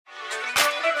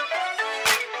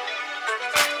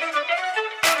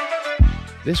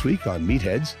This week on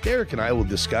Meatheads, Derek and I will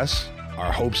discuss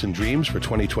our hopes and dreams for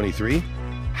 2023,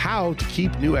 how to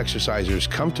keep new exercisers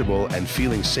comfortable and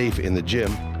feeling safe in the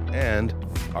gym, and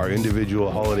our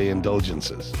individual holiday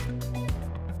indulgences.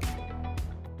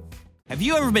 Have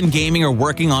you ever been gaming or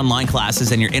working online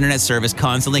classes and your internet service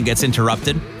constantly gets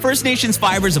interrupted? First Nations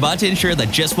Fiber is about to ensure that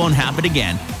just won't happen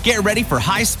again. Get ready for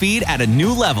high speed at a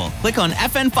new level. Click on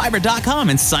fnfiber.com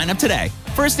and sign up today.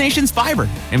 First Nations Fiber,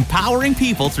 empowering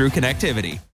people through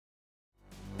connectivity.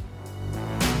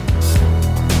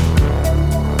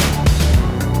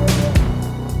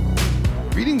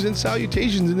 Greetings and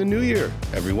salutations in the new year.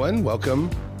 Everyone, welcome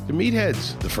to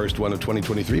Meatheads, the first one of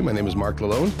 2023. My name is Mark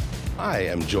Lalone. I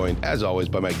am joined, as always,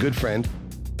 by my good friend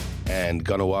and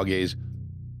Kahnawake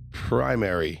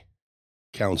primary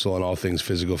counsel on all things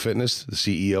physical fitness, the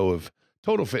CEO of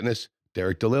Total Fitness,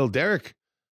 Derek DeLille. Derek,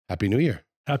 Happy New Year.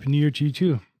 Happy New Year to you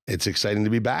too. It's exciting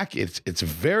to be back. It's a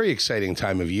very exciting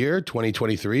time of year,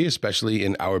 2023, especially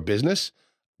in our business.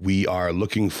 We are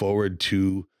looking forward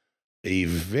to a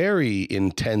very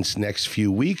intense next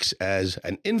few weeks as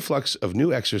an influx of new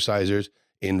exercisers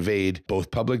invade both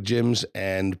public gyms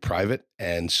and private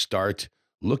and start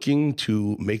looking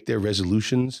to make their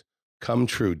resolutions come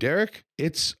true. Derek,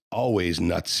 it's always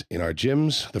nuts in our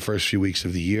gyms the first few weeks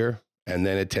of the year, and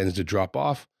then it tends to drop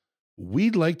off.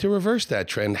 We'd like to reverse that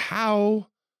trend. How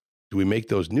do we make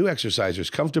those new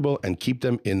exercisers comfortable and keep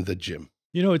them in the gym?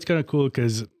 You know, it's kind of cool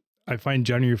because I find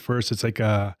January 1st, it's like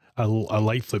a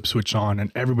light flip switch on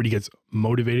and everybody gets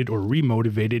motivated or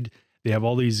remotivated. They have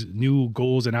all these new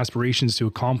goals and aspirations to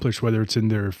accomplish, whether it's in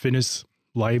their fitness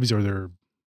lives or their,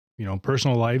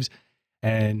 personal lives.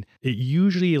 And it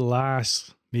usually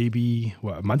lasts maybe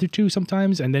a month or two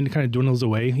sometimes, and then it kind of dwindles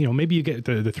away. Maybe you get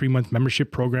the 3-month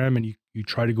membership program and you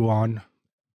try to go on.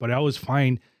 But I always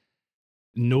find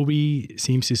nobody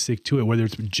seems to stick to it, whether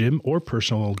it's gym or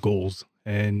personal goals.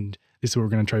 And this is what we're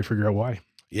going to try to figure out why.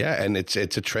 Yeah, and it's a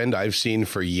trend I've seen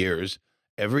for years.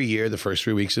 Every year, the first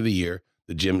 3 weeks of the year,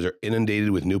 the gyms are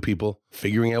inundated with new people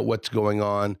figuring out what's going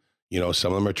on.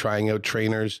 Some of them are trying out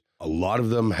trainers. A lot of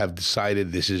them have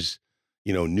decided this is,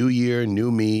 new year,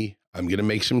 new me. I'm going to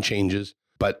make some changes.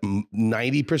 But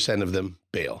 90% of them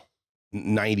bail.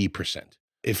 90%,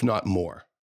 if not more.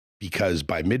 Because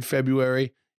by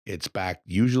mid-February, it's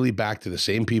usually back to the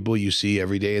same people you see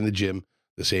every day in the gym,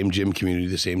 the same gym community,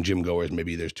 the same gym goers.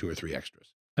 Maybe there's 2 or 3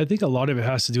 extras. I think a lot of it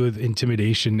has to do with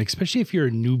intimidation, especially if you're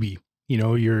a newbie.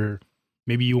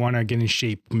 Maybe you want to get in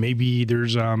shape. Maybe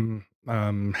there's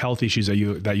health issues that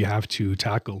you have to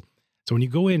tackle. So when you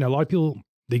go in, a lot of people,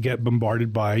 they get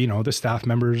bombarded by, the staff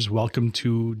members, welcome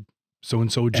to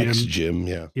so-and-so gym. Ex-gym,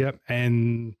 yeah. Yep.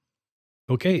 And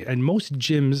most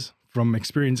gyms from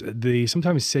experience, they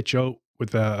sometimes set you out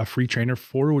with a free trainer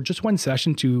for just one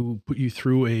session to put you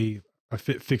through a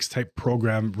fix type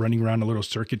program, running around a little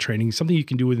circuit training, something you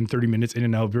can do within 30 minutes in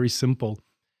and out, very simple.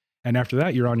 And after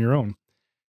that, you're on your own.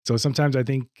 So sometimes I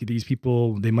think these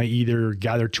people, they might either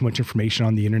gather too much information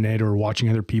on the internet or watching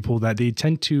other people that they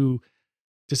tend to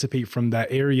dissipate from that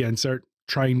area and start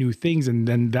trying new things. And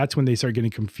then that's when they start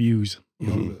getting confused.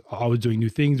 Always doing new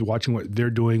things, watching what they're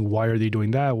doing. Why are they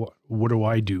doing that? What do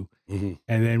I do? Mm-hmm.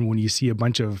 And then when you see a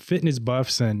bunch of fitness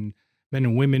buffs and men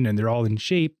and women and they're all in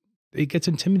shape, it gets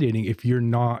intimidating if you're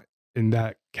not in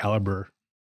that caliber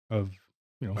of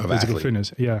physical athlete.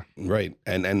 Fitness. Yeah. Right.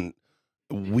 And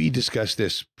we discussed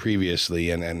this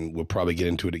previously, and we'll probably get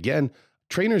into it again.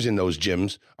 Trainers in those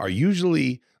gyms are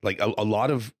usually like a lot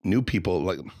of new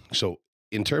people. So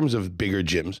in terms of bigger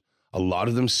gyms, a lot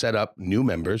of them set up new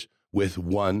members with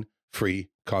one free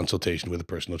consultation with a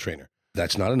personal trainer.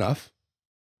 That's not enough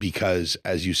because,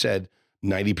 as you said,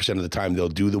 90% of the time they'll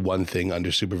do the one thing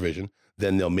under supervision.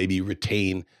 Then they'll maybe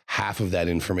retain half of that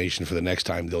information for the next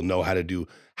time. They'll know how to do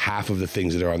half of the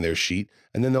things that are on their sheet.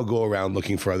 And then they'll go around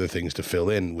looking for other things to fill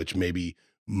in, which maybe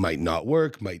might not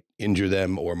work, might injure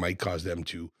them, or might cause them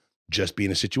to just be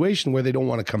in a situation where they don't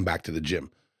want to come back to the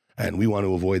gym. And we want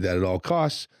to avoid that at all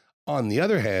costs. On the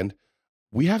other hand,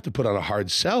 we have to put on a hard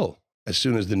sell as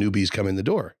soon as the newbies come in the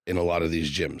door in a lot of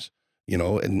these gyms,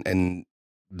 and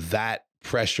that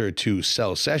pressure to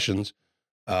sell sessions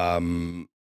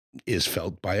is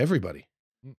felt by everybody.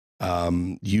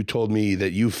 You told me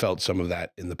that you felt some of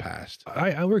that in the past.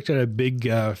 I worked at a big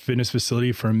fitness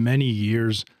facility for many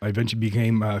years. I eventually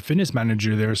became a fitness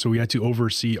manager there. So we had to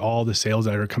oversee all the sales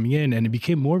that are coming in, and it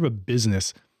became more of a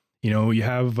business. You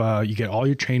get all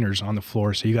your trainers on the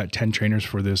floor. So you got 10 trainers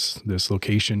for this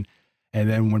location. And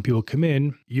then when people come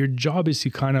in, your job is to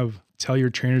kind of tell your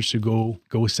trainers to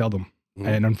go sell them. Mm-hmm.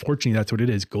 And unfortunately, that's what it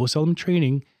is. Go sell them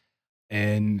training.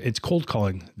 And it's cold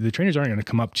calling. The trainers aren't going to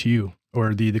come up to you.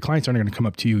 or the clients aren't going to come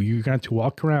up to you. You're going to have to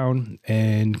walk around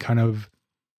and kind of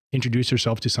introduce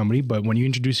yourself to somebody. But when you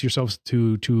introduce yourself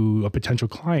to a potential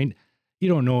client, you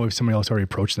don't know if somebody else already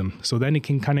approached them. So then it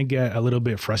can kind of get a little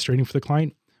bit frustrating for the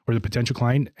client or the potential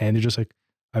client. And they're just like,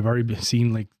 I've already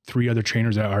seen like 3 other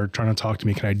trainers that are trying to talk to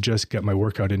me. Can I just get my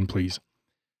workout in, please?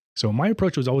 So my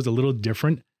approach was always a little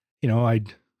different.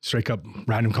 I'd strike up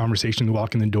random conversation,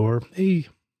 walk in the door. Hey,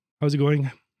 how's it going?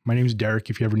 My name's Derek.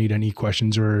 If you ever need any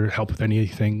questions or help with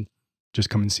anything, just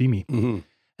come and see me. Mm-hmm.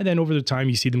 And then over the time,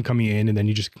 you see them coming in, and then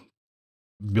you just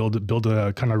build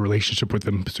a kind of relationship with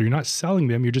them. So you're not selling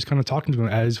them; you're just kind of talking to them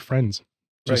as friends.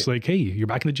 Just like, hey, you're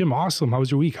back in the gym. Awesome. How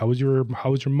was your week? How was your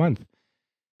month?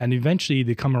 And eventually,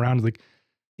 they come around like,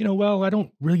 well, I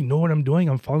don't really know what I'm doing.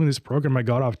 I'm following this program I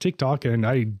got off TikTok, and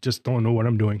I just don't know what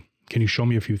I'm doing. Can you show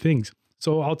me a few things?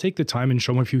 So I'll take the time and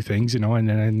show them a few things,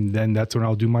 and then that's when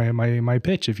I'll do my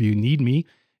pitch. If you need me,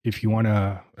 if you want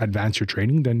to advance your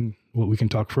training, then we can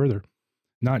talk further.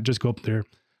 Not just go up there.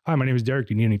 Hi, my name is Derek.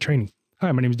 Do you need any training?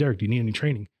 Hi, my name is Derek. Do you need any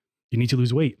training? You need to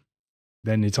lose weight.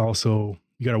 Then it's also,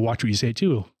 you got to watch what you say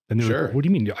too. Then they're Sure. like, what do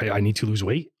you mean? I need to lose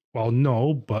weight? Well,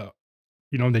 no, but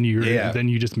then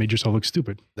you just made yourself look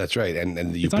stupid. That's right.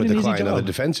 And you It's not put an the easy client on the job.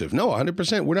 defensive. No,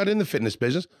 100%. We're not in the fitness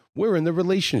business. We're in the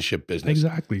relationship business.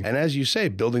 Exactly. And as you say,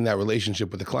 building that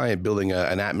relationship with the client, building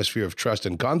an atmosphere of trust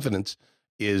and confidence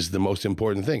is the most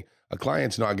important thing. A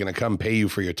client's not going to come pay you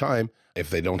for your time if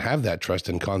they don't have that trust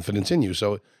and confidence in you.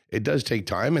 So it does take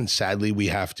time. And sadly, we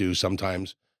have to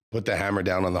sometimes put the hammer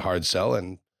down on the hard sell.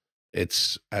 And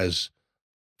it's, as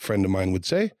a friend of mine would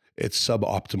say, it's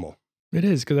suboptimal. It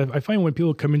is, because I find when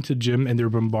people come into the gym and they're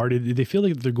bombarded, they feel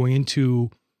like they're going into,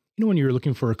 when you're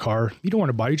looking for a car, you don't want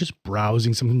to buy, you're just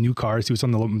browsing some new cars, see what's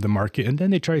on the market, and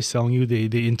then they try selling you,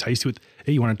 they entice you with,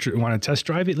 hey, you want to test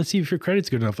drive it? Let's see if your credit's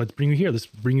good enough. Let's bring you here. Let's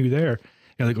bring you there.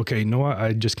 You're like, okay, you know what?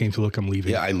 I just came to look, I'm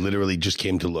leaving. Yeah, I literally just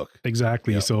came to look.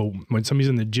 Exactly. Yep. So when somebody's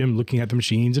in the gym looking at the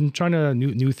machines and trying to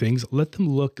new things, let them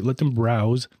look, let them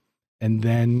browse, and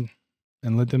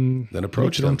let them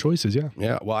approach make their own them. choices. Yeah.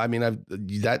 Yeah. Well, I mean,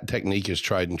 that technique is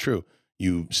tried and true.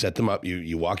 You set them up,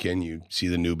 you walk in, you see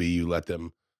the newbie, you let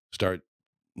them start,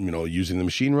 using the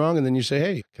machine wrong. And then you say,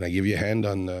 hey, can I give you a hand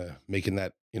on making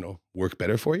that, work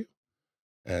better for you?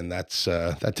 And that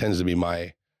tends to be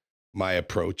my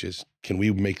approach is, can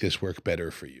we make this work better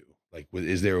for you? Like,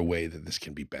 is there a way that this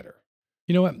can be better?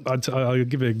 You know what? I'll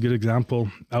give a good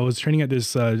example. I was training at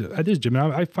this gym.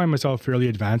 And I find myself fairly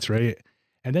advanced, right?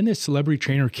 And then this celebrity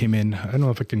trainer came in. I don't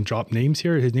know if I can drop names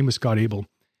here. His name was Scott Abel.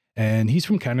 And he's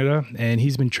from Canada. And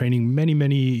he's been training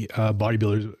many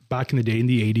bodybuilders back in the day in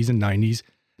the 80s and 90s.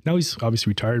 Now he's obviously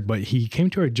retired, but he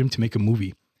came to our gym to make a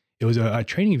movie. It was a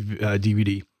training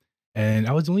DVD. And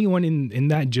I was the only one in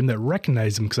that gym that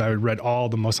recognized him because I had read all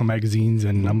the muscle magazines.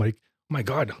 And I'm like, oh my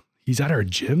God, he's at our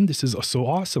gym? This is so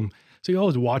awesome. So you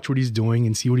always watch what he's doing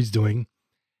and see what he's doing.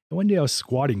 And one day I was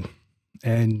squatting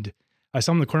and I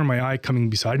saw him in the corner of my eye coming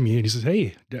beside me, and he says,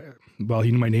 hey, well,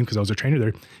 he knew my name because I was a trainer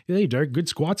there. Hey, Derek, good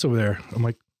squats over there. I'm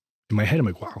like, in my head, I'm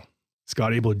like, wow,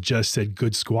 Scott Abel just said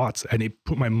good squats. And it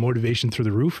put my motivation through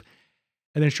the roof.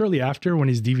 And then shortly after, when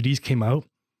his DVDs came out,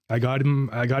 I got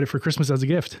it for Christmas as a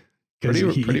gift.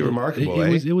 Pretty remarkable,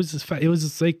 eh? It was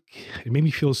just like, it made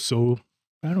me feel so,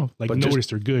 I don't know, like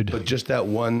noticed or good. But just that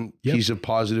one piece of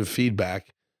positive feedback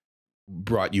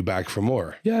brought you back for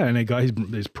more. Yeah, and I got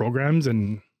his programs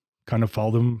and kind of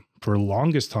followed him for the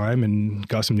longest time and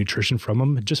got some nutrition from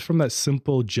him just from that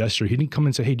simple gesture. He didn't come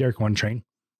and say, hey, Derek, want to train?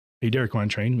 Hey, Derek,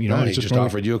 want to train? He just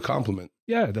offered you a compliment.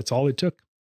 Yeah, that's all it took.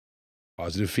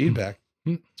 Positive feedback.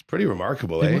 Mm-hmm. It's pretty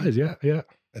remarkable, It was, yeah.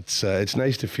 It's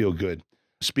nice to feel good.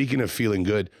 Speaking of feeling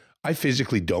good, I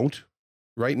physically don't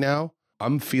right now.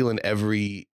 I'm feeling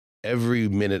every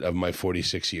minute of my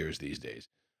 46 years these days.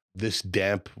 This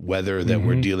damp weather that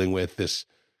we're dealing with, this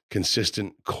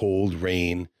consistent cold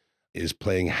rain, is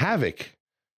playing havoc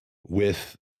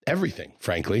with everything,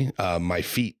 frankly. My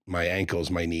feet, my ankles,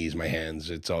 my knees, my hands,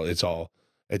 it's all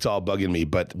bugging me.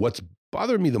 But what's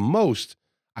bothering me the most,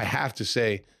 I have to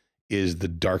say, is the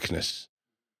darkness.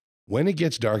 When it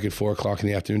gets dark at 4:00 in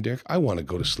the afternoon, Derek, I want to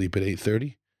go to sleep at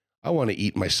 8:30. I want to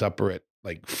eat my supper at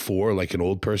like 4, like an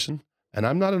old person. And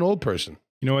I'm not an old person.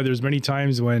 You know what? There's many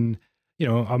times when,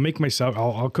 I'll make myself,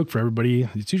 I'll cook for everybody.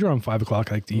 It's usually around 5:00.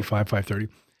 I like to eat 5:30.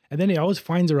 And then it always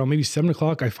finds around maybe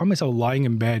 7:00. I find myself lying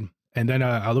in bed. And then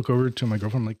I look over to my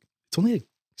girlfriend. I'm like, it's only like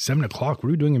 7:00. What are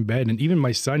you doing in bed? And even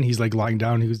my son, he's like lying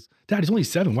down. He goes, Dad, it's only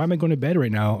 7. Why am I going to bed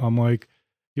right now? I'm like,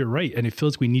 you're right. And it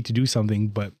feels like we need to do something,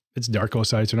 but it's dark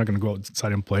outside. So we're not going to go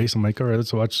outside and play. So I'm like, all right,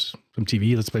 let's watch some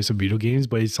TV. Let's play some video games.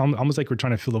 But it's almost like we're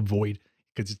trying to fill a void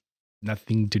because it's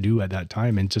nothing to do at that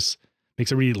time. And just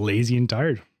makes everybody lazy and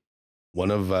tired. One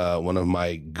of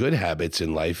my good habits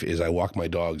in life is I walk my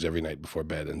dogs every night before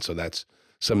bed, and so that's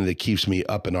something that keeps me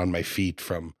up and on my feet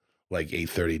from like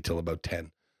 8:30 till about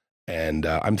 10. And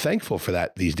I'm thankful for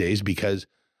that these days because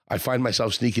I find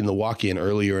myself sneaking the walk in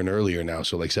earlier and earlier now.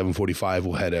 So like 7:45,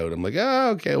 we'll head out. I'm like,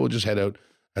 okay, we'll just head out,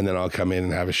 and then I'll come in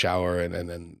and have a shower, and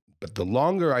then. But the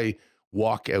longer I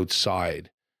walk outside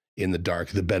in the dark,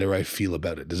 the better I feel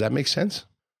about it. Does that make sense?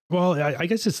 Well, I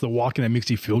guess it's the walking that makes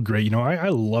you feel great. You know, I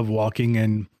love walking,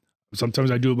 and sometimes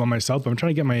I do it by myself. I'm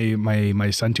trying to get my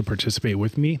son to participate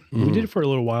with me. We did it for a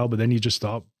little while, but then he just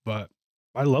stopped. But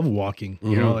I love walking.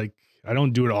 You know, like I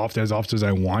don't do it as often as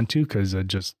I want to because I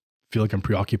just feel like I'm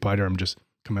preoccupied, or I'm just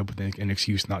come up with an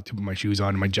excuse not to put my shoes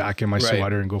on, my jacket, my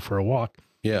sweater, and go for a walk.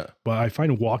 Yeah. But I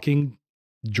find walking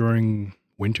during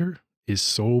winter is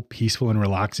so peaceful and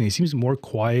relaxing. It seems more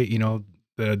quiet. You know,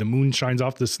 the moon shines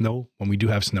off the snow when we do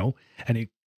have snow, and it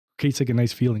creates like a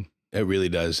nice feeling. It really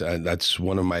does. That's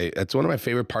one of my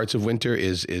favorite parts of winter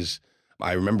is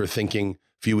I remember thinking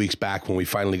a few weeks back when we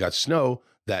finally got snow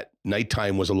that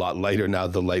nighttime was a lot lighter. Now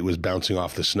the light was bouncing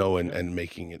off the snow and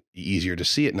making it easier to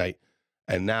see at night.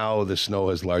 And now the snow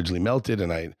has largely melted,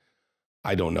 and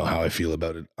I don't know how I feel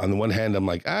about it. On the one hand, I'm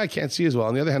like, I can't see as well.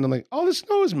 On the other hand, I'm like, the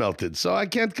snow is melted, so I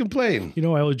can't complain. You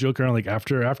know, I always joke around like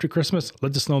after Christmas,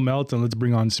 let the snow melt and let's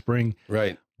bring on spring.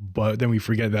 Right. But then we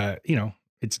forget that, you know,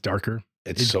 it's darker.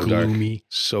 It's so gloomy. Dark.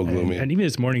 So gloomy. And even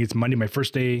this morning, it's Monday, my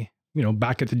first day, you know,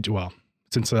 back at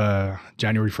since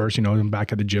January 1st, you know, I'm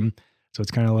back at the gym. So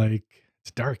it's kind of like,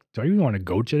 it's dark. Do I even want to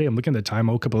go today? I'm looking at the time.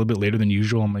 I woke up a little bit later than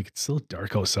usual. I'm like, it's still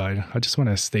dark outside. I just want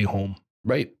to stay home.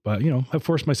 Right. But, you know, I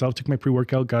forced myself, took my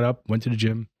pre-workout, got up, went to the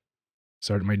gym,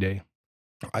 started my day.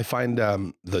 I find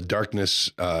the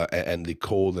darkness and the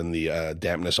cold and the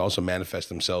dampness also manifest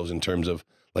themselves in terms of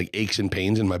like aches and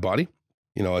pains in my body.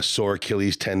 You know, a sore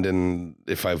Achilles tendon.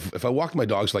 If I walked my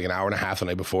dogs for like an hour and a half the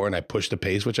night before and I push the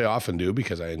pace, which I often do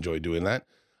because I enjoy doing that,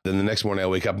 then the next morning I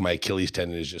wake up and my Achilles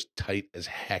tendon is just tight as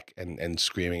heck and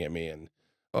screaming at me. And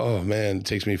oh man, it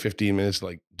takes me 15 minutes to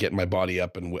like get my body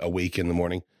up and awake in the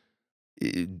morning.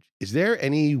 Is there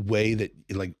any way that,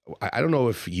 like, I don't know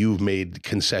if you've made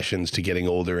concessions to getting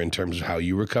older in terms of how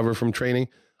you recover from training?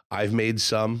 I've made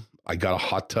some. I got a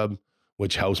hot tub,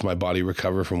 which helps my body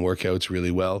recover from workouts really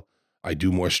well. I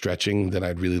do more stretching than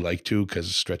I'd really like to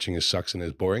because stretching sucks and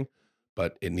is boring,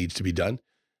 but it needs to be done.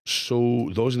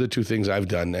 So those are the two things I've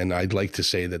done, and I'd like to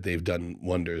say that they've done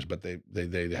wonders, but they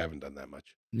haven't done that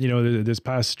much. You know, this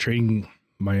past training,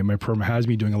 my program has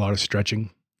me doing a lot of stretching,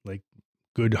 like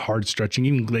good hard stretching,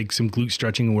 even like some glute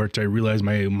stretching where I realize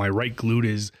my right glute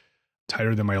is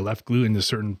tighter than my left glute in a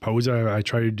certain pose I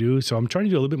try to do. So I'm trying to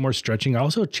do a little bit more stretching. I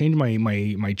also changed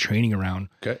my training around.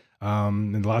 Okay.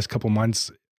 In the last couple of months,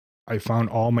 I found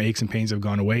all my aches and pains have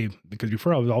gone away because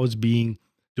before I was always doing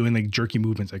like jerky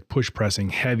movements, like push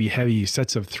pressing, heavy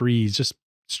sets of threes, just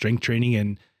strength training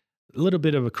and a little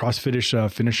bit of a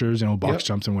CrossFitish finishers, you know, box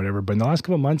jumps and whatever. But in the last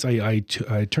couple of months, I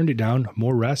turned it down,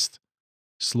 more rest,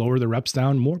 slower the reps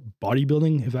down, more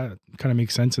bodybuilding, if that kind of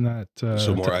makes sense in that.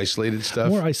 So more isolated stuff?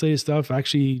 More isolated stuff,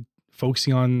 actually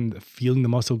focusing on feeling the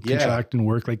muscle contract and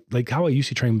work, like how I used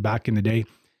to train back in the day.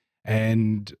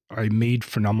 And I made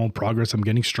phenomenal progress. I'm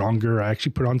getting stronger. I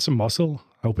actually put on some muscle.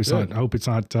 I hope it's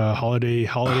not holiday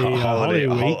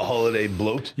weight. Holiday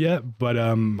bloat. Yeah, but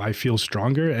I feel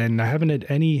stronger, and I haven't had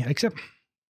any except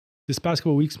this past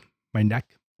couple of weeks. My neck.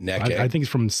 I think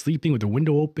it's from sleeping with the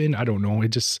window open. I don't know.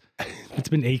 It's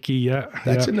been achy. Yeah,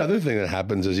 that's another thing that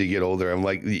happens as you get older. I'm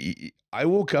like, I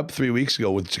woke up 3 weeks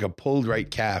ago with like a pulled right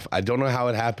calf. I don't know how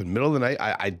it happened. Middle of the night,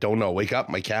 I don't know. Wake up,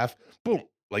 my calf, boom.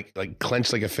 Like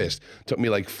clenched like a fist. Took me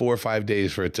like 4 or 5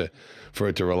 days for it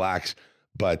to relax.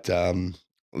 But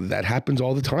that happens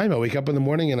all the time. I wake up in the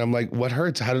morning and I'm like, what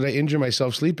hurts? How did I injure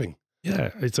myself sleeping?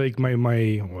 Yeah, it's like my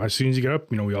as soon as you get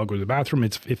up, you know, we all go to the bathroom.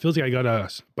 It feels like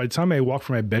by the time I walk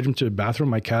from my bedroom to the bathroom,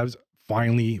 my calves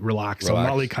finally relax. So I'm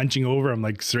not like hunching over. I'm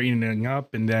like straightening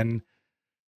up, and then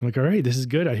I'm like, all right, this is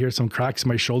good. I hear some cracks in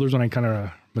my shoulders when I kind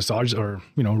of massage or,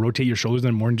 you know, rotate your shoulders in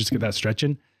the morning, just get that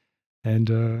stretching.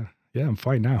 And yeah, I'm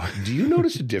fine now. Do you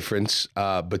notice a difference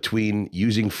between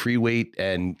using free weight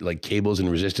and like cables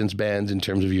and resistance bands in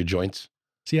terms of your joints?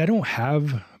 See, I don't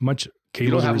have much cables.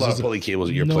 You don't have a lot of pulley cables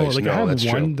at your place. Like I have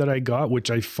one that I got,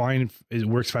 which I find it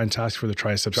works fantastic for the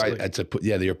triceps.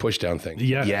 Your push down thing.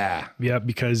 Yeah,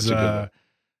 because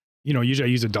you know, usually I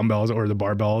use the dumbbells or the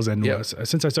barbells, and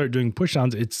since I started doing push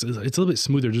downs, it's a little bit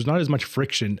smoother. There's not as much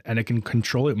friction, and I can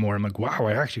control it more. I'm like, wow,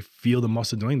 I actually feel the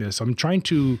muscle doing this. So I'm trying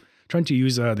to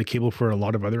use the cable for a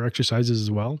lot of other exercises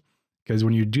as well, because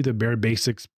when you do the bare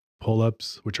basics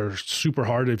pull-ups, which are super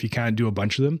hard if you can't do a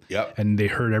bunch of them. Yep. And they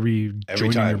hurt every Every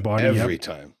joint in your time. body. Every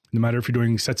time. No matter if you're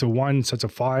doing sets of 1, sets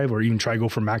of 5, or even try to go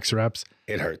for max reps.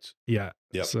 It hurts. Yeah.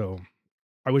 Yep. So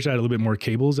I wish I had a little bit more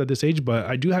cables at this age, but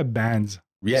I do have bands.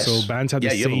 Yes. So bands have the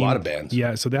Yeah, same. you have a lot of bands.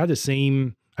 Yeah. So they have the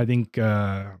same, I think,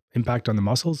 impact on the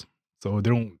muscles. So they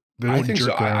don't I think so.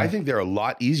 jerk around. I think they're a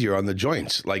lot easier on the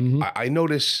joints. Like Mhm. I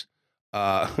notice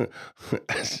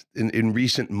in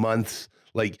recent months,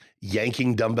 like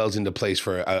yanking dumbbells into place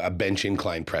for a bench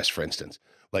incline press, for instance,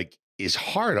 like is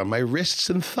hard on my wrists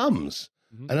and thumbs.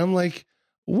 Mhm. And I'm like,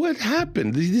 what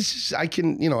happened? This is, I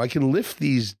can lift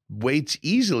these weights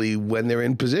easily when they're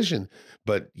in position,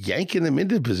 but yanking them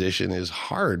into position is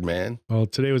hard, man. Well,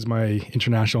 today was my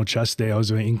international chest day. I was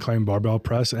doing incline barbell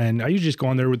press, and I usually just go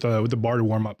on there with the bar to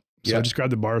warm up. So Yeah. I just grab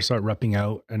the bar, start repping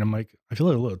out, and I'm like, I feel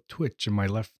a little twitch in my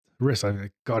left wrist. I'm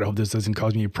like, God, I hope this doesn't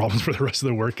cause me any problems for the rest of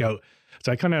the workout.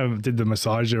 So I kind of did the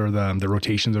massage or the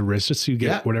rotations of the wrist just to get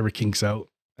Yeah. whatever kinks out,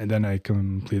 and then I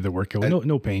completed the workout. with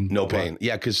no pain. No pain.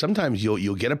 Yeah, because sometimes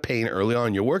you'll get a pain early on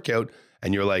in your workout,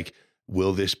 and you're like,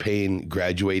 will this pain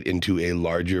graduate into a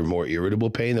larger, more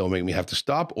irritable pain that will make me have to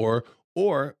stop? Or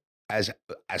as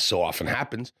so often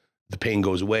happens, the pain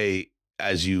goes away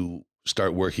as you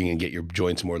start working and get your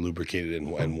joints more lubricated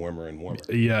and warmer and warmer.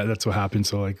 Yeah, that's what happened.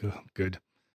 So like, good.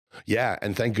 Yeah,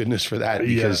 and thank goodness for that,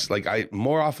 because like I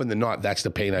more often than not, that's the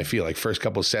pain I feel. Like first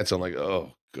couple of sets, I'm like,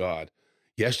 oh God.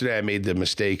 Yesterday I made the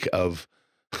mistake of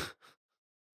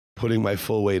putting my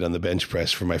full weight on the bench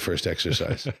press for my first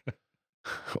exercise.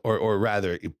 or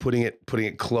rather putting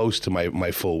it close to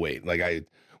my full weight. Like I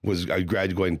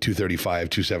graduated going 235,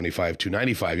 275,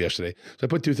 295 yesterday. So I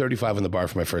put 235 on the bar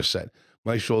for my first set.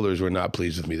 My shoulders were not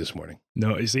pleased with me this morning.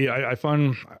 No, you see, I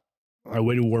found a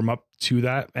way to warm up to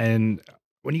that. And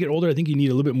when you get older, I think you need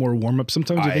a little bit more warm up.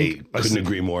 Sometimes I think couldn't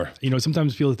agree more. You know,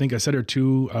 sometimes people think a set or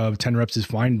two of 10 reps is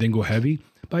fine, then go heavy.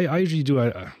 But I usually do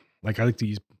I like to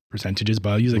use percentages, but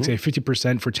I'll use like say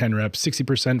 50% for 10 reps,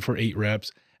 60% for 8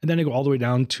 reps. And then I go all the way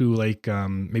down to like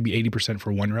maybe 80%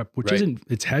 for 1 rep, which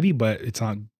it's heavy, but it's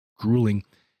not grueling.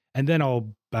 And then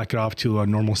I'll back it off to a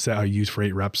normal set I use for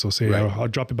 8 reps. So say I'll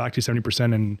drop it back to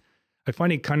 70%. And I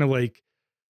find it kind of like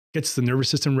gets the nervous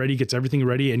system ready, gets everything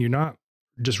ready. And you're not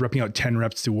just repping out 10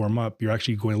 reps to warm up. You're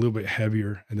actually going a little bit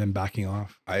heavier and then backing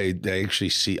off. I actually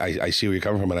see, I see where you're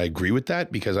coming from. And I agree with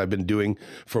that, because I've been doing,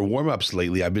 for warm-ups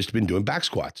lately, I've just been doing back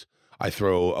squats. I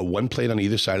throw a 1 plate on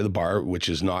either side of the bar, which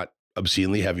is not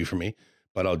obscenely heavy for me,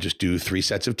 but I'll just do 3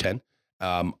 sets of 10.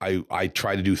 I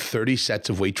try to do 30 sets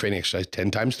of weight training exercise,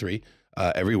 10 times 3,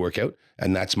 every workout.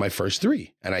 And that's my first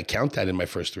 3. And I count that in my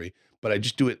first 3, but I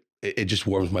just do it. It just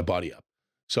warms my body up.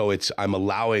 So I'm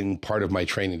allowing part of my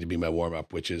training to be my warm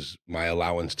up, which is my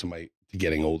allowance to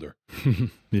getting older.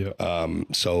 Yeah.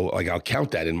 So like I'll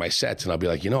count that in my sets, and I'll be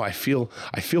like, I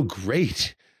feel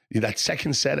great. That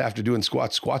second set after doing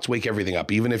squats wake everything up.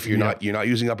 Even if you're not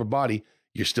using upper body,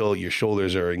 your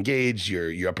shoulders are engaged,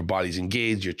 your upper body's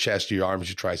engaged, your chest, your arms,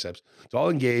 your triceps, it's all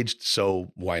engaged. So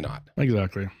why not?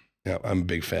 Exactly. Yeah, I'm a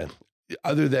big fan.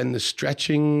 Other than the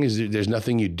stretching, there's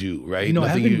nothing you do, right?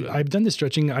 I've done the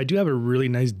stretching. I do have a really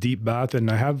nice deep bath, and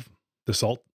I have the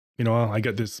salt. I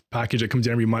got this package that comes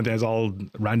in every month. It has all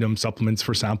random supplements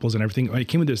for samples and everything. It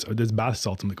came with this bath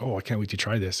salt. I'm like, oh, I can't wait to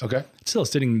try this. Okay. It's still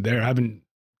sitting there. I haven't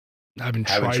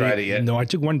tried it yet. No, I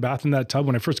took 1 bath in that tub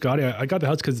when I first got it. I got the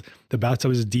house because the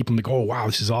bathtub is deep. I'm like, oh wow,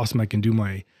 this is awesome. I can do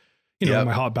my,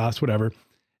 my hot baths, whatever.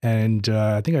 And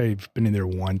I think I've been in there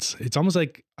once. It's almost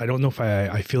like, I don't know if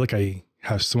I feel like I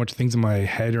have so much things in my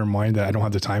head or mind that I don't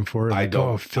have the time for it. I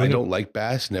don't like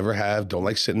baths, never have, don't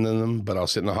like sitting in them, but I'll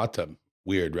sit in a hot tub.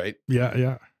 Weird, right? Yeah,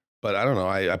 yeah. But I don't know.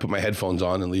 I put my headphones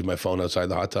on and leave my phone outside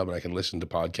the hot tub, and I can listen to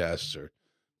podcasts or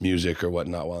music or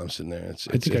whatnot while I'm sitting there.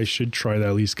 I think I should try that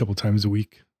at least a couple times a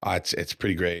week. It's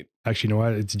pretty great. Actually, you know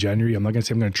what? It's January. I'm not going to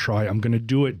say I'm going to try. I'm going to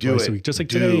do it twice a week. Just like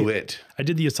today. I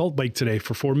did the assault bike today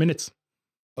for 4 minutes.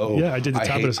 Oh, yeah, I did the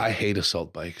Tabata. I hate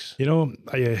assault bikes.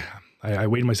 I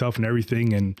weighed myself and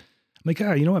everything, and I'm like,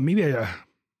 you know what? Maybe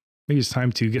it's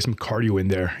time to get some cardio in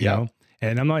there. You know?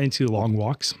 And I'm not into long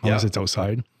walks unless it's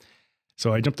outside.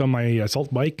 So I jumped on my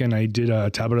assault bike and I did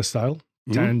a Tabata style,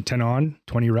 10 on,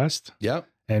 20 rest. Yeah.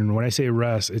 And when I say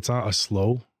rest, it's not a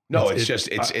slow. No,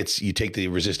 it's you take the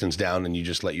resistance down and you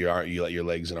just let your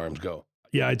legs and arms go.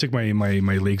 Yeah, I took my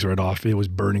legs right off. It was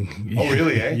burning. Oh,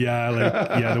 really? Eh? Yeah,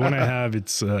 the one I have,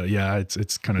 it's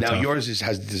kind of now tough. Yours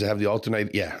does it have the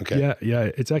alternate? Yeah, okay. Yeah.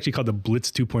 It's actually called the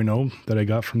Blitz 2.0 that I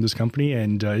got from this company,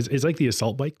 and it's like the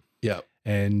assault bike. Yeah.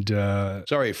 And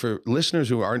Sorry, for listeners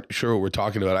who aren't sure what we're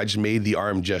talking about, I just made the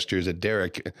arm gestures at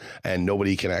Derek and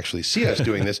nobody can actually see us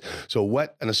doing this. So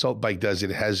what an assault bike does,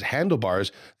 it has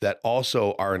handlebars that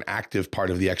also are an active part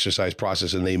of the exercise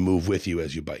process and they move with you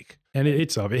as you bike. and it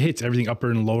hits everything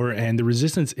upper and lower, and the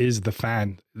resistance is the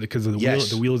fan because of the wheel.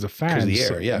 The wheel is a fan. Because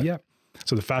of the air, yeah.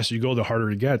 So the faster you go, the harder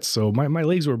it gets. So my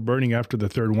legs were burning after the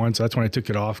third one. So that's when I took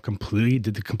it off completely,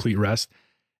 did the complete rest.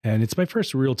 And it's my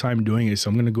first real time doing it. So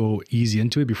I'm going to go easy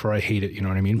into it before I hate it. You know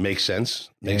what I mean? Makes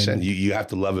sense. Makes sense. You have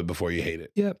to love it before you hate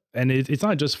it. Yeah. And it's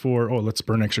not just for, let's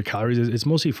burn extra calories. It's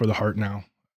mostly for the heart now.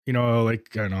 You know,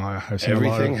 like, I don't know, I've seen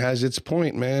everything has its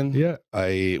point, man. Yeah.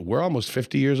 We're almost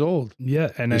 50 years old. Yeah.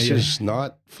 And it's just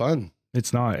not fun.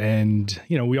 It's not. And,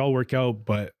 you know, we all work out,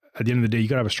 but at the end of the day, you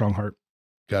got to have a strong heart.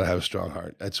 Got to have a strong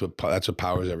heart. That's what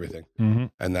powers everything. Mm-hmm.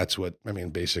 And that's what, I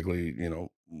mean, basically, you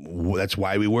know, that's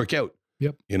why we work out.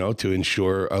 Yep. You know, to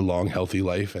ensure a long, healthy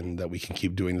life and that we can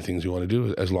keep doing the things we want to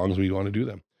do as long as we want to do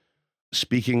them.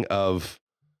 Speaking of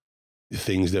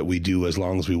things that we do as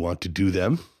long as we want to do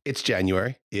them, it's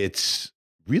January. It's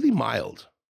really mild.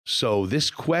 So this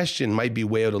question might be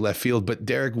way out of left field, but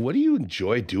Derek, what do you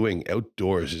enjoy doing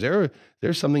outdoors? Is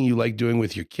there something you like doing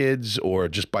with your kids or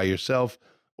just by yourself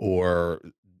or,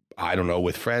 I don't know,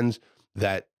 with friends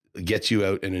that gets you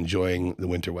out and enjoying the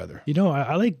winter weather? You know,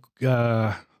 I like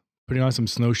putting on some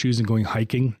snowshoes and going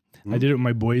hiking. I did it with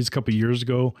my boys a couple of years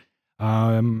ago.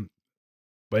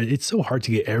 But it's so hard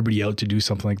to get everybody out to do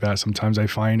something like that sometimes, I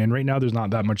find. And right now there's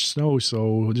not that much snow.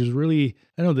 So there's really,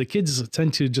 I don't know, the kids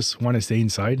tend to just want to stay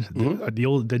inside.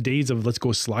 Mm-hmm. The days of let's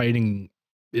go sliding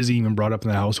isn't even brought up in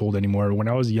the household anymore. When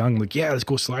I was young, like, yeah, let's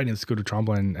go sliding, let's go to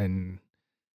Tremblant.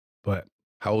 But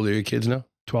how old are your kids now?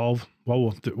 12.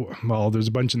 Well, there's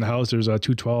a bunch in the house. There's 2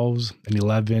 12s, an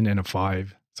 11, and a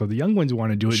 5. So the young ones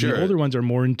want to do it. Sure. The older ones are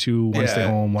more into want to stay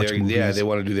home, watch movies. Yeah, they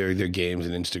want to do their games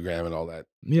and Instagram and all that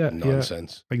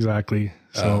nonsense. Yeah, exactly.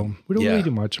 So we don't really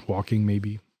do much walking,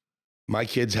 maybe. My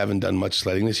kids haven't done much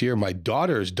sledding this year. My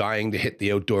daughter's dying to hit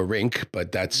the outdoor rink,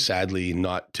 but that's sadly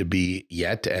not to be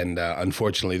yet. And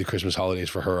unfortunately, the Christmas holidays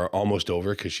for her are almost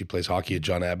over because she plays hockey at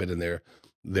John Abbott and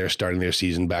they're starting their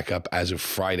season back up as of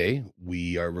Friday.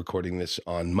 We are recording this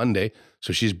on Monday.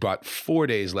 So she's brought 4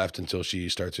 days left until she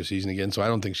starts her season again. So I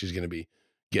don't think she's going to be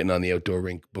getting on the outdoor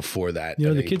rink before that. You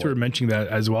know, the kids were mentioning that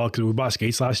as well because we bought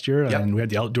skates last year and we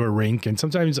had the outdoor rink. And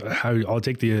sometimes I'll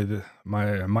take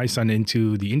my son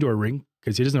into the indoor rink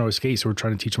because he doesn't know how to skate. So we're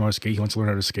trying to teach him how to skate. He wants to learn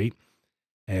how to skate.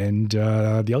 And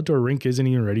the outdoor rink isn't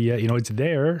even ready yet. You know, it's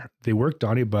there. They worked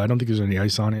on it, but I don't think there's any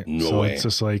ice on it. No way. It's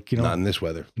just like, you know. Not in this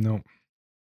weather. No.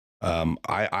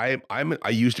 I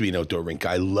used to be an outdoor rink.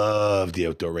 I loved the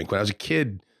outdoor rink. When I was a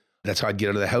kid, that's how I'd get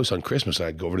out of the house on Christmas.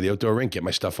 I'd go over to the outdoor rink, get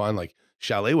my stuff on. Like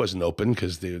Chalet wasn't open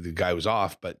because the guy was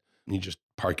off, but you just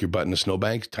park your butt in a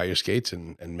snowbank, tie your skates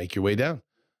and make your way down.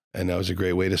 And that was a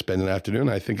great way to spend an afternoon.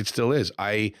 I think it still is.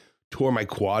 I tore my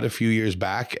quad a few years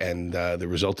back and the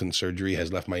resultant surgery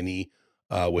has left my knee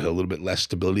with a little bit less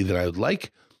stability than I would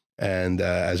like. And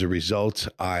as a result,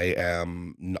 I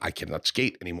cannot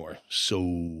skate anymore.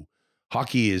 So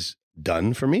hockey is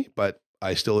done for me, but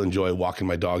I still enjoy walking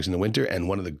my dogs in the winter. And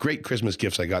one of the great Christmas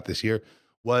gifts I got this year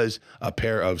was a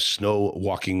pair of snow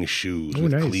walking shoes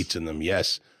with cleats in them.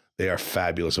 Yes, they are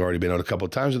fabulous. I've already been out a couple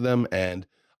of times with them and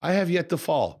I have yet to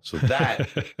fall. So that,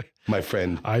 my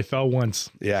friend. I fell once.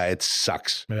 Yeah, it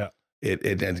sucks. Yeah.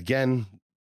 And again,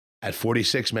 at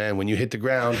 46, man, when you hit the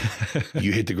ground,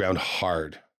 you hit the ground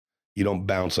hard. You don't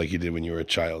bounce like you did when you were a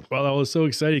child. Well, I was so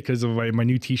excited because of my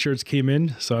new t-shirts came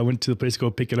in. So I went to the place to go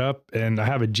pick it up and I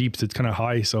have a Jeep, so it's kind of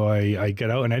high. So I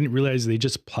get out and I didn't realize they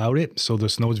just plowed it. So the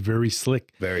snow is very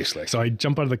slick. Very slick. So I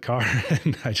jump out of the car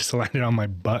and I just landed on my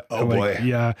butt. Oh boy.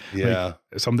 Yeah. Yeah.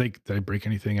 Something, did I break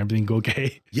anything? Everything go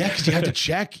okay? Yeah. Cause you have to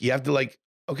check. You have to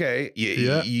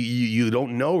you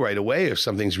don't know right away if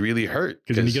something's really hurt.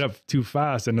 Because when you get up too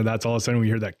fast and that's all of a sudden we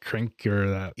hear that crank or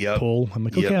that pull. I'm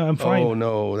like, okay, I'm fine. Oh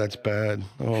no, that's bad.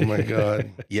 Oh my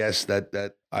God. Yes,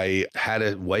 that I had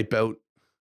a wipeout.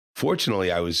 Fortunately,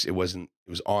 it was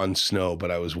on snow,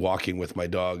 but I was walking with my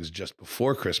dogs just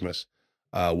before Christmas,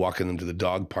 walking them to the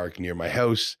dog park near my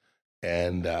house.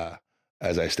 And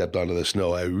as I stepped onto the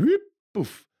snow, I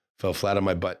fell flat on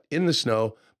my butt in the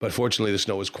snow. But fortunately, the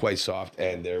snow was quite soft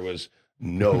and there was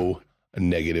no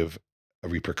negative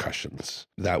repercussions.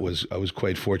 I was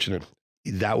quite fortunate.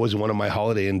 That was one of my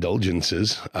holiday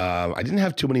indulgences. I didn't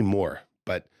have too many more,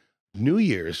 but New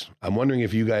Year's, I'm wondering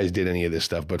if you guys did any of this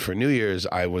stuff, but for New Year's,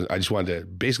 I just wanted to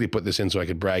basically put this in so I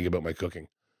could brag about my cooking.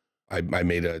 I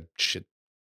made a shit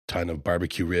ton of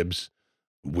barbecue ribs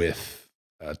with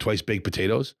twice baked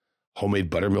potatoes, homemade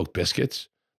buttermilk biscuits,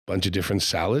 bunch of different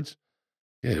salads.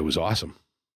 Yeah, it was awesome.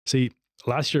 See,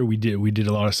 last year we did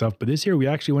a lot of stuff, but this year we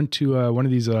actually went to one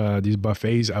of these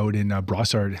buffets out in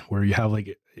Brossard where you have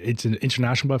like it's an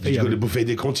international buffet. Did you go to Buffet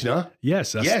des Continents?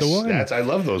 Yes, that's Yes, the one. I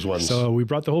love those ones. So we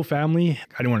brought the whole family.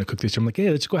 I didn't want to cook this year. I'm like, hey,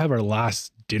 let's go have our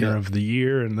last dinner of the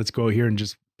year and let's go here and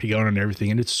just pig out on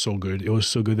everything. And it's so good. It was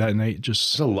so good that night.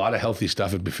 Just There's a lot of healthy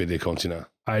stuff at Buffet des Continents.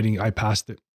 I passed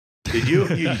it. Did you?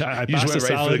 You, I you just passed went the right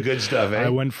salad. for the good stuff, eh? I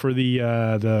went for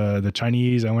the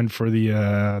Chinese. I went for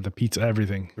the pizza,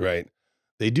 everything. Right.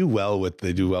 They do well with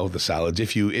the salads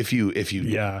if you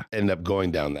Yeah. end up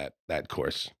going down that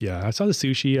course. Yeah, I saw the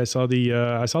sushi. I saw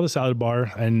the salad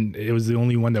bar, and it was the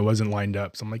only one that wasn't lined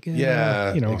up. So I'm like,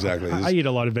 Yeah, you know, exactly. I eat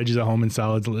a lot of veggies at home and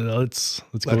salads. Let's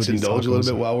go with these indulge a little tacos.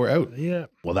 bit while we're out. Yeah,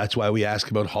 Well, that's why we ask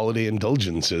about holiday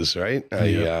indulgences, right?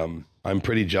 I'm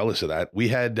pretty jealous of that. We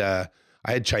had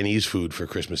I had Chinese food for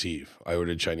Christmas Eve. I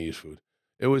ordered Chinese food.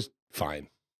 It was fine.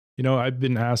 you know, I've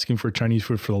been asking for Chinese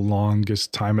food for the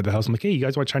longest time at the house. I'm like, hey, you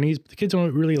guys want Chinese? But the kids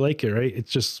don't really like it, right?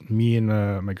 It's just me and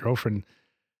my girlfriend.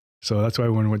 So that's why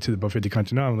when I went to the Buffet du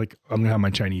Continent, I'm like, I'm gonna have my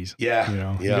Chinese. Yeah, You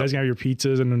know, yeah. you guys can have your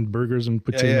pizzas and then burgers and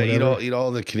poutine. Yeah, whatever. eat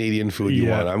all the Canadian food you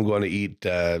Yeah. want. I'm going to eat,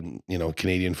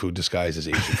 Canadian food disguised as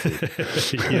Asian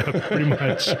food. Yeah, pretty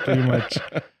much.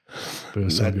 But it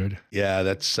was so good. Yeah,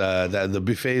 that's the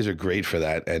buffets are great for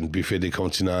that, and Buffet des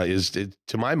Continents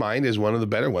to my mind, is one of the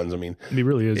better ones. I mean, It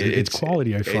really is. It's It's-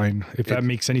 quality, I find. If that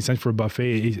makes any sense for a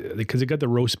buffet, because they got the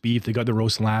roast beef, they got the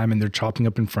roast lamb, and they're chopping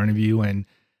up in front of you, and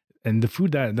the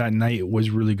food that night was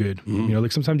really good. Mhm. You know,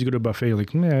 like sometimes you go to a buffet, you're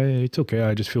like, it's okay.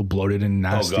 I just feel bloated and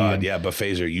nasty. oh god, and- yeah,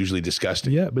 buffets are usually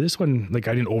disgusting. yeah. But this one, like,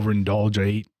 I didn't overindulge. I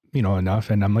ate, enough,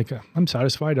 and I'm like, I'm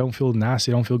satisfied. I don't feel nasty.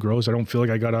 I don't feel gross. I don't feel like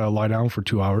I gotta lie down for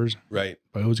 2 hours. Right.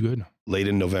 But it was good. Late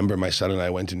in November, my son and I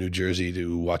went to New Jersey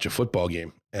to watch a football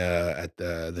game at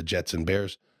the Jets and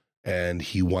Bears, and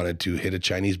he wanted to hit a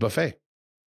Chinese buffet,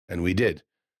 and we did,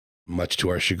 much to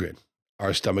our chagrin.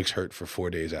 Our stomachs hurt for 4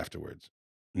 days afterwards.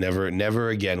 Never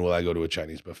again will I go to a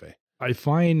Chinese buffet. I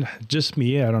find just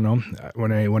me, I don't know,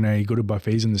 when I go to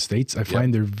buffets in the States, I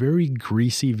find they're very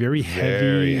greasy, very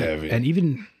Very heavy. heavy. And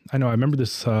even, I know, I remember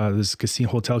this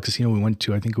hotel casino we went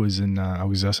to, I think it was in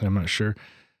Augusta, I'm not sure,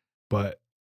 but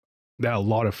they had a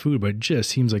lot of food, but it just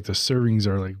seems like the servings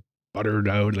are like buttered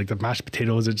out, like the mashed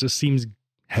potatoes, it just seems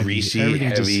heavy. Greasy, Everything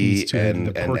just heavy, seems too heavy. and,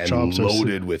 The and, pork and chops are so-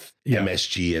 loaded with Yeah.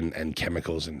 MSG and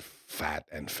chemicals and fat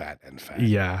and fat and fat.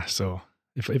 Yeah, so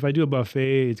if I do a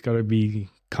buffet, it's got to be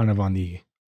kind of on the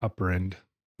upper end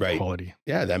Right. quality.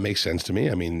 Yeah, that makes sense to me.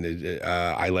 I mean,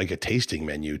 I like a tasting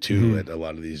menu too Mhm. at a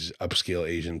lot of these upscale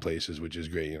Asian places, which is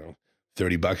great.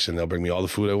 $30 and they'll bring me all the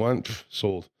food I want. Pff,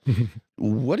 sold.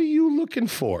 What are you looking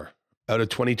for out of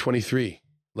 2023?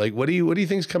 Like, what do you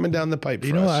think's coming down the pipe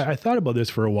for us? I thought about this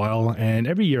for a while, and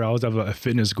every year I always have a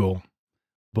fitness goal.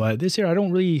 But this year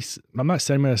I'm not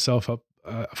setting myself up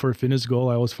for a fitness goal.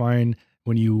 I always find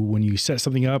when you set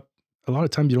something up, a lot of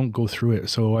times you don't go through it.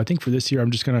 So I think for this year,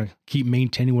 I'm just going to keep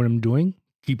maintaining what I'm doing,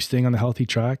 keep staying on the healthy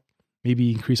track,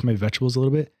 maybe increase my vegetables a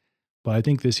little bit. But I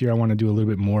think this year I want to do a little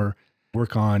bit more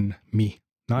work on me,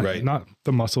 not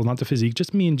the muscle, not the physique,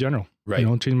 just me in general. Right.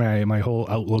 Change my whole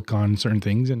outlook on certain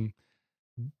things and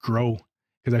grow.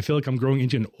 Because I feel like I'm growing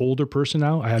into an older person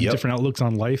now. I have Yep. different outlooks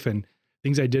on life and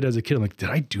things I did as a kid. I'm like, did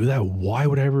I do that? Why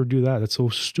would I ever do that? That's so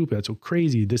stupid. That's so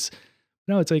crazy.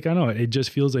 No, it's like, I know, it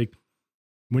just feels like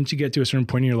once you get to a certain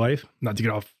point in your life, not to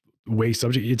get off way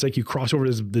subject, it's like you cross over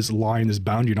this line, this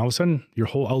boundary, and all of a sudden your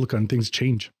whole outlook on things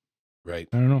change. Right.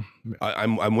 I don't know.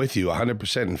 I'm with you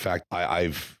 100%. In fact,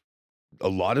 I've a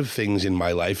lot of things in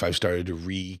my life I've started to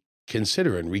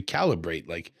reconsider and recalibrate.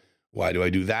 Like, why do I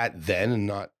do that then and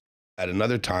not at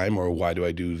another time? Or why do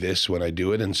I do this when I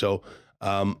do it? And so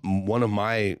one of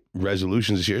my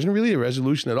resolutions this year isn't really a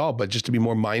resolution at all, but just to be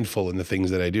more mindful in the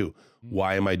things that I do.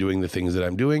 Why am I doing the things that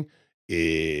I'm doing?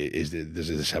 Does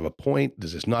this have a point?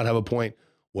 Does this not have a point?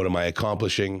 What am I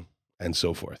accomplishing? And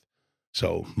so forth.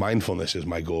 So mindfulness is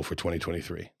my goal for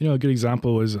 2023. A good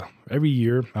example is every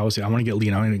year I would say I want to get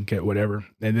lean, I want to get whatever.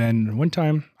 And then one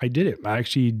time I did it. I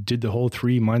actually did the whole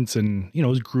 3 months and, it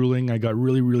was grueling. I got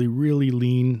really, really, really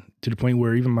lean to the point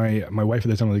where even my wife at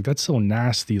the time was like, that's so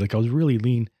nasty. Like I was really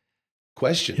lean.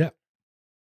 Question. Yeah.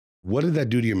 What did that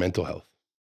do to your mental health?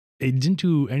 It didn't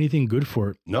do anything good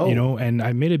for it. No. And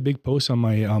I made a big post on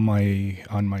my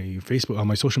Facebook, on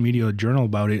my social media journal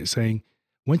about it saying,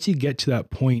 once you get to that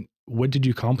point, what did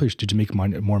you accomplish? Did you make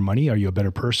more money? Are you a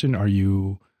better person? Are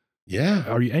you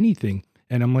anything?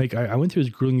 And I'm like, I went through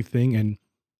this grueling thing and,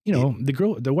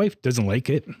 the wife doesn't like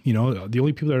it. The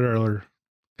only people that are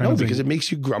No, because it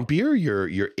makes you grumpier.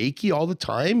 You're achy all the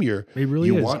time. It really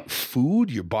you is. want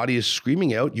food. Your body is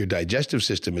screaming out. Your digestive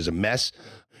system is a mess.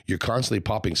 You're constantly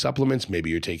popping supplements. Maybe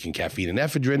you're taking caffeine and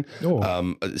ephedrine.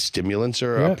 Stimulants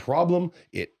are a problem.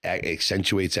 It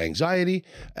accentuates anxiety.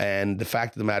 And the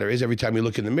fact of the matter is, every time you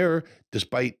look in the mirror,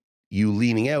 despite you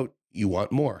leaning out, you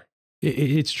want more.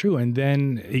 It's true. And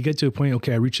then you get to a point,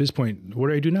 okay, I reached this point. What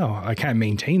do I do now? I can't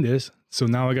maintain this. So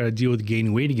now I got to deal with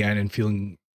gaining weight again and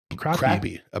feeling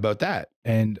crappy about that.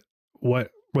 And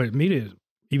what made it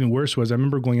even worse was I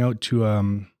remember going out to, I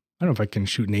don't know if I can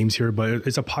shoot names here, but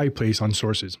it's a pie place on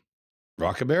Sources.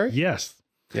 Rockaberry? Yes.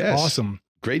 Awesome.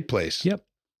 Great place. Yep.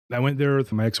 I went there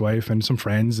with my ex-wife and some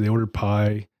friends. They ordered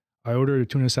pie. I ordered a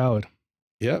tuna salad.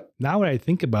 Yep. Now when I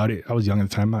think about it, I was young at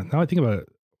the time. Now I think about it,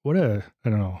 what a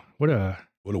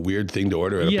weird thing to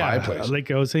order at a pie place. Like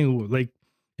I was saying, like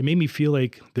it made me feel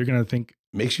like they're going to think.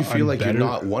 Makes you feel like better. You're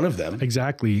not one of them.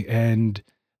 Exactly. And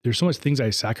there's so much things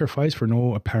I sacrifice for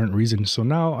no apparent reason. So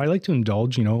now I like to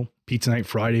indulge, pizza night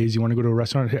Fridays. You want to go to a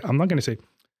restaurant? I'm not going to say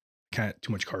can't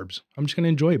too much carbs. I'm just going to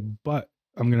enjoy it, but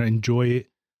I'm going to enjoy it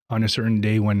on a certain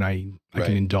day when I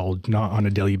can indulge, not on a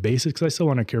daily basis, because I still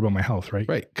want to care about my health, right?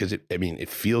 Right. Because it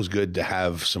feels good to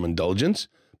have some indulgence,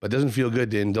 but it doesn't feel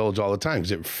good to indulge all the time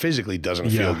because it physically doesn't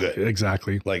feel good.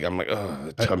 Exactly. Like I'm like,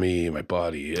 oh, tummy, my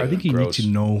body. I think you need to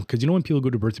know, because when people go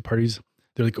to birthday parties,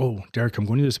 they're like, oh, Derek, I'm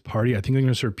going to this party. I think they're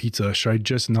going to serve pizza. Should I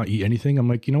just not eat anything? I'm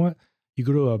like, you know what? You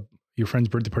go to your friend's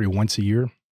birthday party once a year,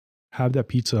 have that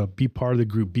pizza, be part of the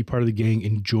group, be part of the gang,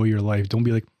 enjoy your life. Don't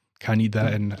be like, can't eat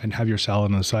that and have your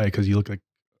salad on the side because you look like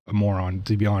a moron.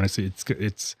 To be honest,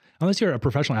 it's unless you're a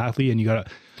professional athlete and you got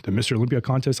the Mr. Olympia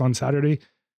contest on Saturday,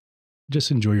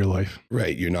 just enjoy your life.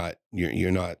 Right. You're not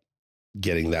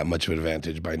getting that much of an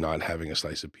advantage by not having a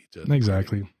slice of pizza.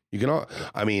 Exactly. You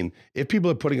can if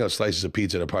people are putting out slices of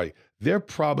pizza at a party, they're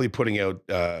probably putting out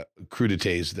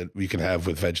crudités that we can have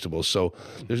with vegetables. So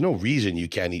there's no reason you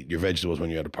can't eat your vegetables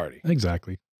when you're at a party.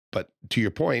 Exactly. But to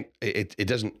your point, it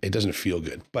doesn't feel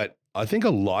good. But I think a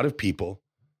lot of people,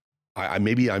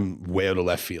 maybe I'm way out of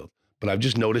left field, but I've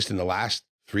just noticed in the last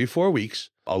 3-4 weeks,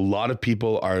 a lot of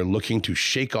people are looking to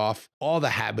shake off all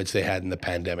the habits they had in the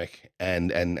pandemic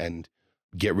and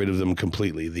get rid of them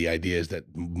completely. The idea is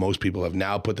that most people have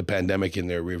now put the pandemic in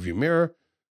their rearview mirror.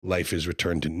 Life is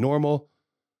returned to normal.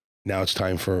 Now it's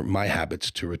time for my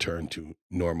habits to return to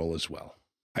normal as well.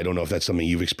 I don't know if that's something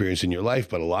you've experienced in your life,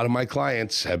 but a lot of my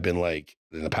clients have been like,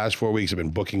 in the past 4 weeks, have been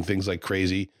booking things like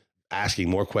crazy, asking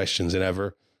more questions than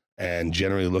ever, and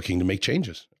generally looking to make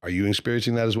changes. Are you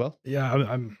experiencing that as well? Yeah,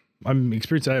 I'm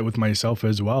experiencing that with myself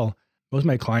as well. Most of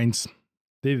my clients,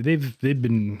 they've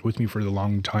been with me for a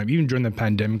long time. Even during the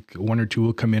pandemic, one or two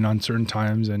will come in on certain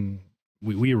times, and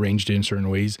we arranged it in certain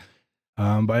ways.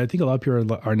 But I think a lot of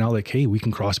people are now like, hey, we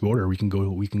can cross border. We can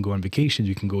go on vacations.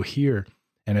 We can go here.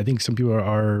 And I think some people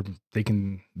are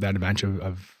taking that advantage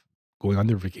of going on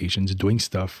their vacations, doing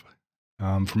stuff.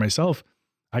 For myself,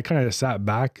 I kind of sat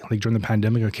back like during the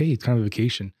pandemic, okay, it's kind of a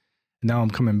vacation. And now I'm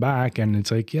coming back and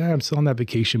it's like, yeah, I'm still on that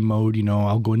vacation mode.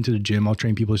 I'll go into the gym, I'll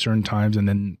train people at certain times and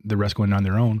then the rest going on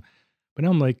their own. But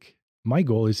now I'm like, my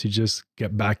goal is to just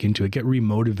get back into it, get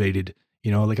remotivated.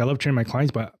 Like I love training my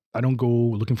clients, but I don't go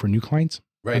looking for new clients.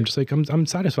 Right. I'm just like, I'm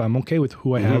satisfied. I'm okay with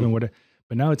who I have and what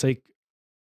but now it's like,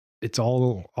 it's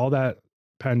all that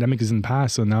pandemic is in the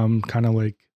past. So now I'm kind of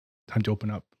like, time to open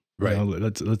up. Right.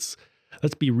 Let's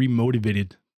be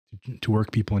remotivated to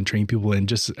work people and train people and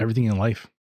just everything in life.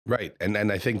 Right. And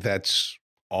I think that's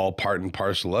all part and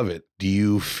parcel of it. Do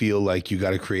you feel like you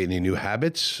got to create any new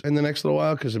habits in the next little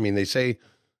while? Because they say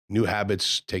new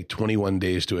habits take 21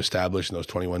 days to establish, and those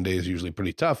 21 days are usually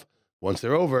pretty tough. Once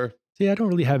they're over. See, I don't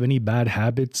really have any bad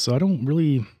habits. So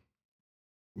there's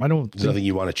nothing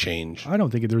you want to change. I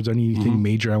don't think there's anything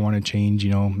major I want to change,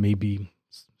 maybe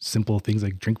simple things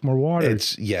like drink more water.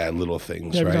 It's little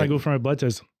things. Every right? time I go for my blood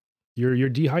test, you're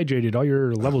dehydrated. All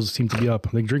your levels seem to be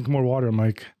up. Like drink more water. I'm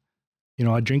like,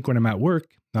 I drink when I'm at work.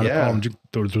 Not a problem.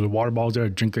 There's the water bottles there. I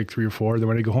drink like 3 or 4. Then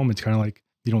when I go home, it's kind of like,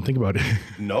 you don't think about it.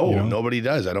 No, nobody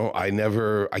does.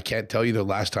 I can't tell you the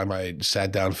last time I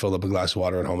sat down, filled up a glass of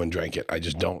water at home and drank it. I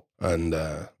just don't. And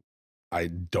I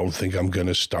don't think I'm going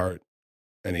to start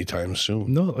anytime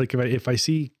soon. No, like if I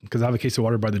see, because I have a case of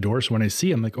water by the door. So when I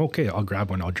see, I'm like, okay, I'll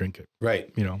grab one. I'll drink it.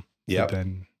 Right. Yeah.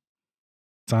 Then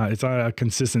it's not a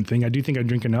consistent thing. I do think I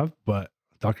drink enough, but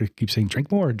doctor keeps saying,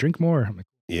 drink more. I'm like,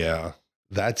 yeah,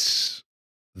 that's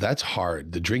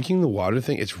hard. The drinking the water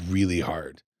thing, it's really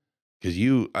hard. Because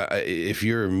if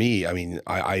you're me,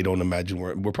 I don't imagine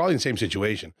we're probably in the same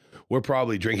situation. We're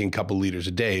probably drinking a couple liters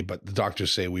a day, but the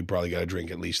doctors say we probably got to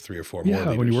drink at least 3 or 4 more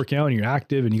liters. When you're working out and you're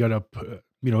active and you got to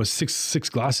six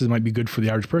glasses might be good for the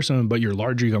average person, but you're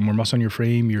larger, you got more muscle on your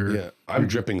frame. I'm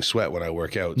dripping sweat when I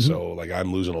work out. Mhm. So like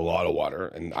I'm losing a lot of water.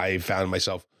 And I found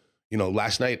myself,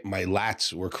 last night my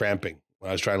lats were cramping when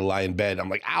I was trying to lie in bed. I'm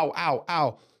like, ow, ow,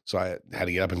 ow. So I had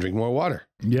to get up and drink more water.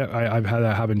 Yeah, I've had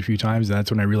that happen a few times, and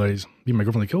that's when I realized, my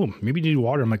girlfriend like, oh, maybe you need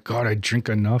water. I'm like, God, I drink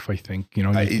enough, I think.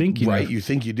 You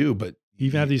think you do, but You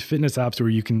even have these fitness apps where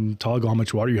you can toggle how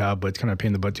much water you have, but it's kind of a pain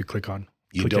in the butt to click on.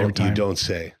 you Click every don't. You time. don't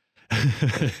say. So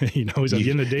at the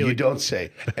end of the day, You like, don't say.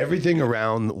 Everything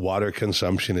around water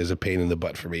consumption is a pain in the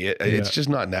butt for me. It's just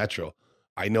not natural.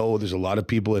 I know there's a lot of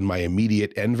people in my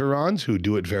immediate environs who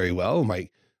do it very well.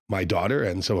 My daughter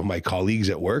and some of my colleagues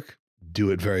at work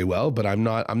do it very well, but I'm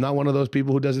not one of those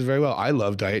people who does it very well. I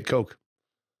love Diet Coke.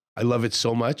 I love it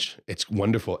so much. It's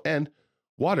wonderful. And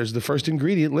water's the first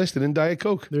ingredient listed in Diet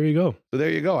Coke. there you go. So there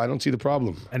you go. I don't see the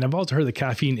problem. And I've also heard the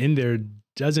caffeine in there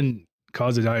doesn't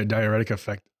cause a diuretic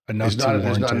effect enough.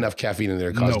 There's not enough caffeine in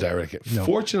there to cause diuretic. No.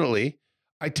 Fortunately,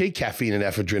 I take caffeine and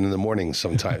ephedrine in the morning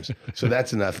sometimes. So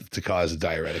that's enough to cause a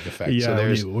diuretic effect.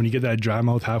 Yeah, So when you get that dry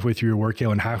mouth halfway through your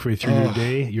workout and halfway through your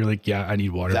day, you're like, yeah, I need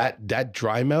water. that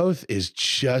dry mouth is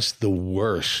just the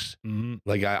worst. Mhm.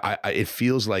 Like I it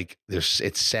feels like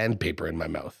it's sandpaper in my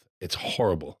mouth. It's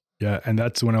horrible. Yeah, and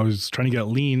that's when I was trying to get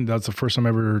lean. That's the first time I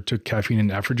ever took caffeine and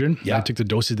ephedrine. Yeah. I took the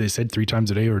doses they said 3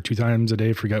 times a day or 2 times a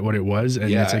day. Forget what it was,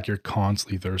 and it's like you're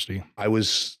constantly thirsty. I'm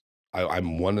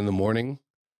 1 a.m,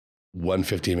 1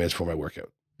 15 minutes before my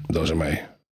workout. Those are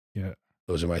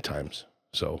my times.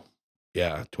 So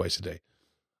yeah, twice a day.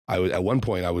 At one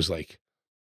point I was like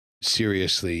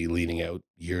seriously leaning out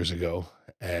years ago,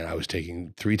 and I was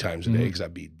taking 3 times a day because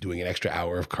I'd be doing an extra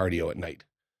hour of cardio at night.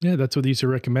 Yeah, that's what they used to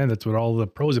recommend. That's what all the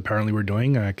pros apparently were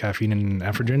doing. Caffeine and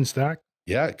ephedrine stack.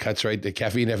 Yeah, it cuts right the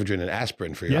caffeine, ephedrine, and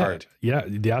aspirin for your heart. Yeah,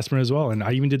 the aspirin as well. And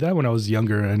I even did that when I was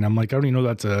younger. And I'm like, I don't even know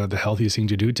that's the healthiest thing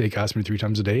to do. Take aspirin 3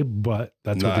 times a day, but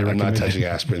that's what they recommend. I'm not touching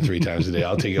aspirin 3 times a day.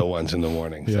 I'll take it once in the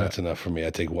morning. So Yeah. that's enough for me. I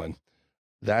take 1.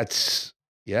 Those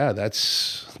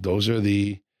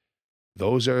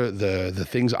are the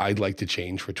things I'd like to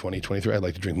change for 2023. I'd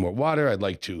like to drink more water. I'd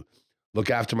like to look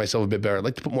after myself a bit better. I'd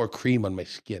like to put more cream on my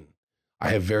skin. I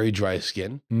have very dry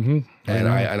skin, and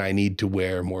I need to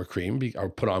wear more cream or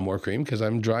put on more cream because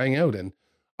I'm drying out, and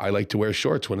I like to wear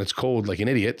shorts when it's cold like an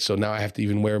idiot. So now I have to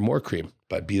even wear more cream,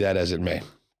 but be that as it may.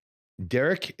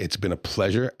 Derek, it's been a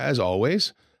pleasure as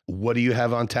always. What do you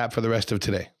have on tap for the rest of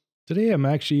today? Today, I'm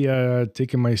actually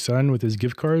taking my son with his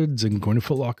gift cards and going to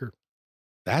Foot Locker.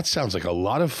 That sounds like a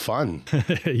lot of fun.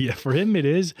 Yeah, for him it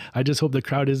is. I just hope the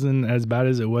crowd isn't as bad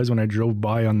as it was when I drove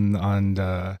by on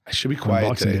I should be quiet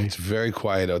Boxing today. Day. It's very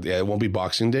quiet out there. It won't be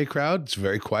Boxing Day crowd. It's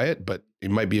very quiet, but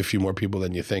it might be a few more people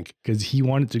than you think. because he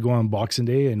wanted to go on Boxing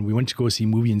Day, and we went to go see a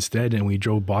movie instead. And we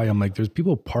drove by. I'm like, there's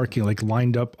people parking like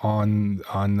lined up on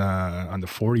the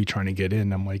 40 trying to get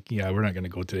in. I'm like, yeah, we're not gonna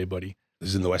go today, buddy. This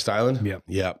is in the West Island? Yeah.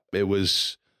 Yeah. It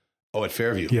was, at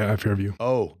Fairview. Yeah, at Fairview.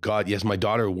 Oh, God. Yes. My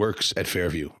daughter works at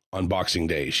Fairview on Boxing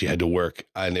Day. She had to work,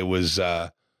 and it was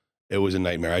a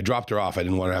nightmare. I dropped her off. I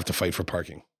didn't want to have to fight for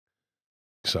parking.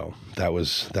 So that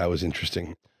was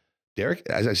interesting. Derek,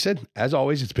 as I said, as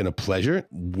always, it's been a pleasure.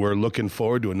 We're looking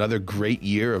forward to another great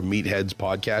year of Meatheads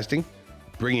podcasting,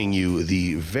 bringing you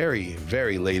the very,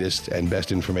 very latest and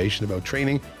best information about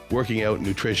training, working out,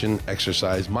 nutrition,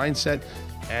 exercise, mindset,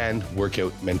 and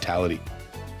workout mentality.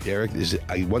 Derek is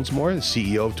once more the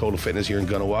CEO of Total Fitness here in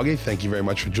Kahnawake. Thank you very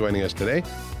much for joining us today.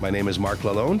 My name is Mark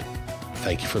Lalonde.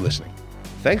 Thank you for listening.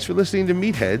 Thanks for listening to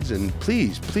Meatheads, and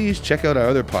please check out our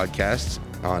other podcasts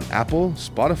on Apple,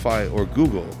 Spotify, or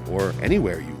Google, or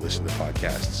anywhere you listen to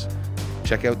podcasts.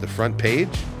 Check out The Front Page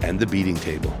and The Beating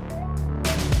Table.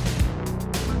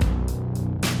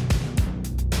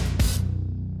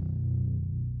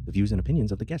 The views and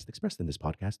opinions of the guests expressed in this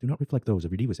podcast do not reflect those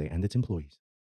of Redeewase and its employees.